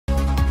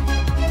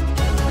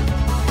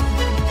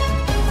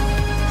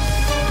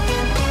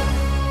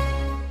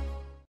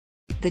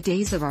The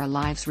Days of Our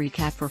Lives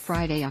recap for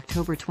Friday,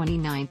 October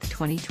 29,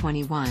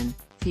 2021,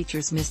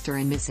 features Mr.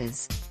 and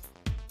Mrs.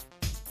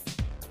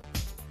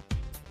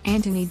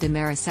 Anthony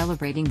DiMera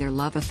celebrating their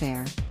love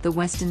affair, the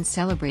Westons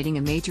celebrating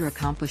a major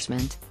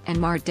accomplishment, and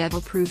Mart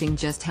Devil proving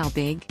just how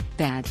big,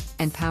 bad,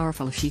 and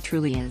powerful she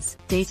truly is.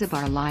 Days of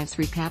Our Lives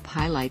recap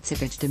highlights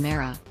if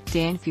DiMera,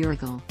 Dan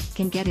Furigal,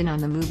 can get in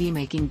on the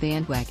movie-making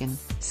bandwagon,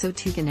 so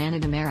too can Anna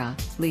DiMera,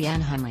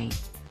 Leanne Hunley.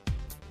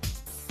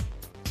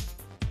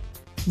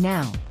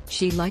 Now,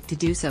 she'd like to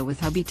do so with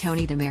hubby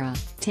Tony DiMera,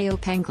 Teo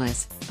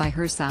Penglis, by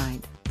her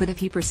side, but if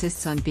he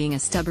persists on being a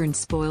stubborn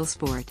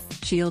spoilsport,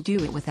 she'll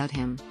do it without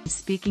him.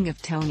 Speaking of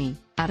Tony,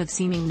 out of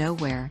seeming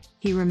nowhere,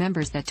 he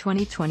remembers that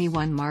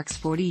 2021 marks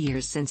 40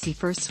 years since he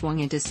first swung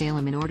into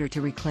Salem in order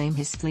to reclaim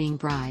his fleeing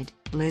bride,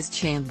 Liz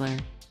Chandler.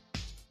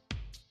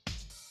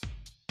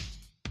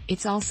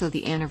 It's also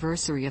the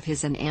anniversary of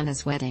his and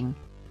Anna's wedding.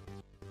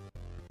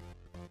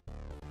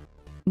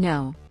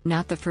 No,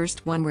 not the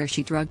first one where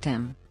she dragged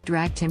him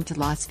to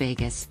Las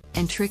Vegas,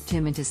 and tricked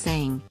him into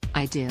saying,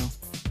 "I do."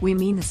 We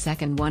mean the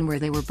second one where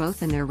they were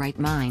both in their right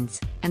minds,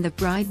 and the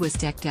bride was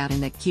decked out in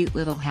that cute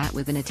little hat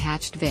with an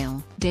attached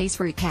veil. Days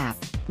recap,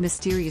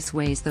 mysterious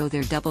ways though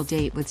their double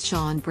date with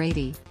Sean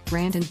Brady,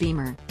 Brandon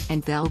Beamer,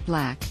 and Belle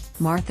Black,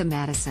 Martha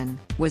Madison,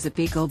 was a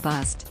big ol'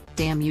 bust,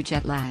 damn you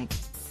jet lag.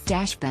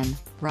 Dashben,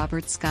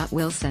 Robert Scott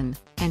Wilson,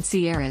 and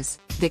Sierra's,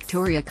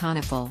 Victoria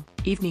Konefal,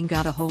 evening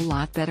got a whole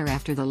lot better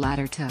after the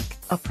latter took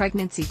a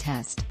pregnancy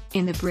test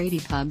in the Brady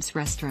pub's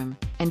restroom,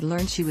 and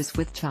learned she was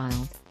with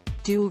child.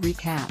 Dual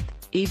recap,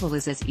 Evil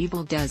is as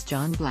Evil does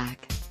John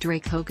Black,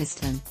 Drake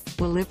Hogestyn,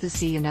 will live to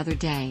see another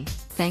day,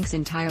 thanks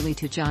entirely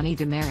to Johnny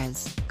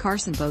DiMera's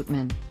Carson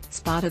Boatman,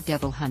 spot of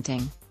devil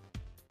hunting.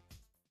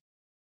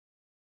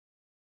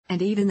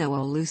 And even though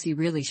old Lucy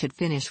really should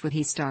finish what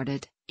he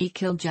started, he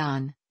killed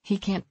John, he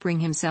can't bring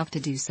himself to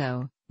do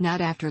so,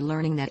 not after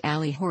learning that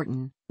Allie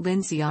Horton,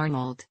 Lindsay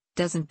Arnold,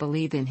 doesn't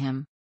believe in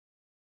him.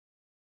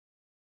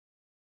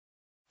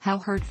 How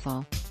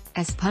hurtful.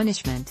 As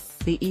punishment,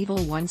 the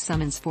evil one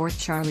summons forth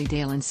Charlie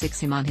Dale and sicks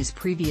him on his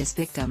previous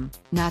victim,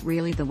 not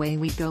really the way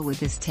we'd go with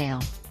this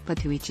tale, but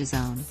to each his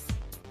own.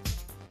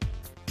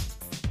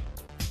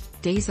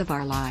 Days of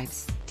Our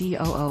Lives,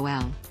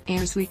 DOOL,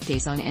 airs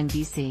weekdays on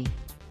NBC.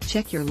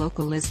 Check your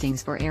local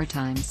listings for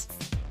airtimes.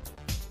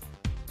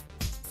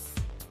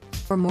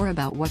 For more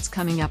about what's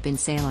coming up in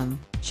Salem,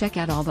 check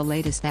out all the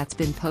latest that's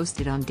been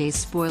posted on Days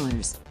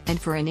Spoilers, and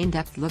for an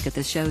in-depth look at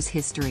the show's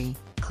history,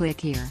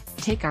 click here.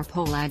 Take our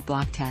poll ad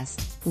block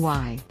test.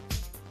 Why?